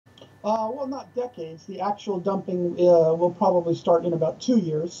Well, not decades. The actual dumping will probably start in about 2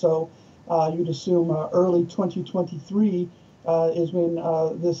 years. So you'd assume early 2023 is when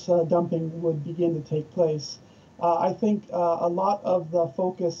this dumping would begin to take place. I think a lot of the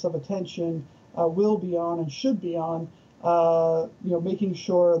focus of attention will be on and should be on, making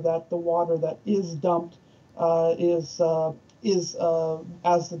sure that the water that is dumped is,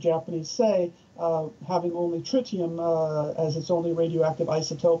 as the Japanese say, having only tritium as its only radioactive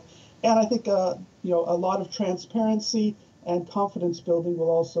isotope. And I think a lot of transparency and confidence building will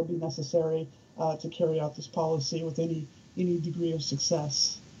also be necessary to carry out this policy with any degree of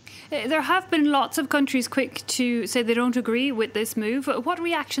success. There have been lots of countries quick to say they don't agree with this move. What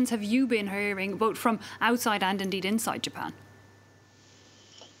reactions have you been hearing, both from outside and indeed inside Japan?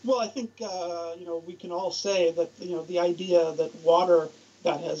 Well, I think we can all say that the idea that water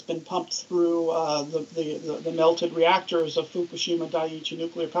that has been pumped through the melted reactors of Fukushima Daiichi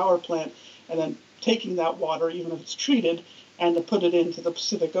nuclear power plant, and then taking that water, even if it's treated, and to put it into the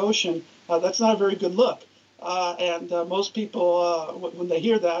Pacific Ocean, that's not a very good look. And most people, when they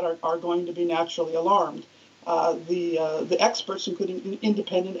hear that, are going to be naturally alarmed. The experts, including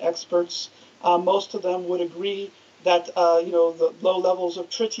independent experts, most of them would agree that the low levels of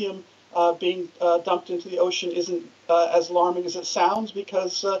tritium being dumped into the ocean isn't as alarming as it sounds,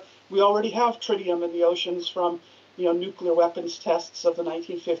 because we already have tritium in the oceans from nuclear weapons tests of the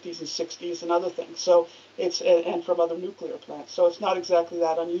 1950s and 60s and other things. So it's and from other nuclear plants. So it's not exactly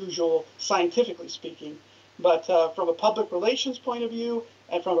that unusual, scientifically speaking. But from a public relations point of view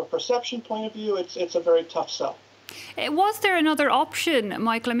and from a perception point of view, it's a very tough sell. Was there another option,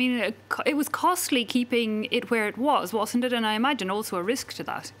 Michael? I mean, it was costly keeping it where it was, wasn't it? And I imagine also a risk to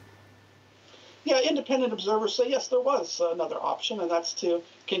that. Yeah, independent observers say yes, there was another option, and that's to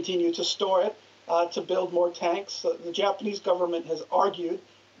continue to store it, to build more tanks. The Japanese government has argued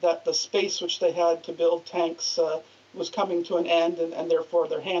that the space which they had to build tanks was coming to an end, and therefore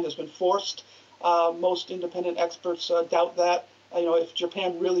their hand has been forced. Most independent experts doubt that. If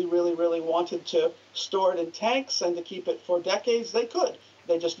Japan really, really, really wanted to store it in tanks and to keep it for decades, they could.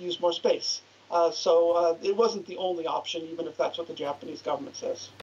 They just use more space. So it wasn't the only option, even if that's what the Japanese government says.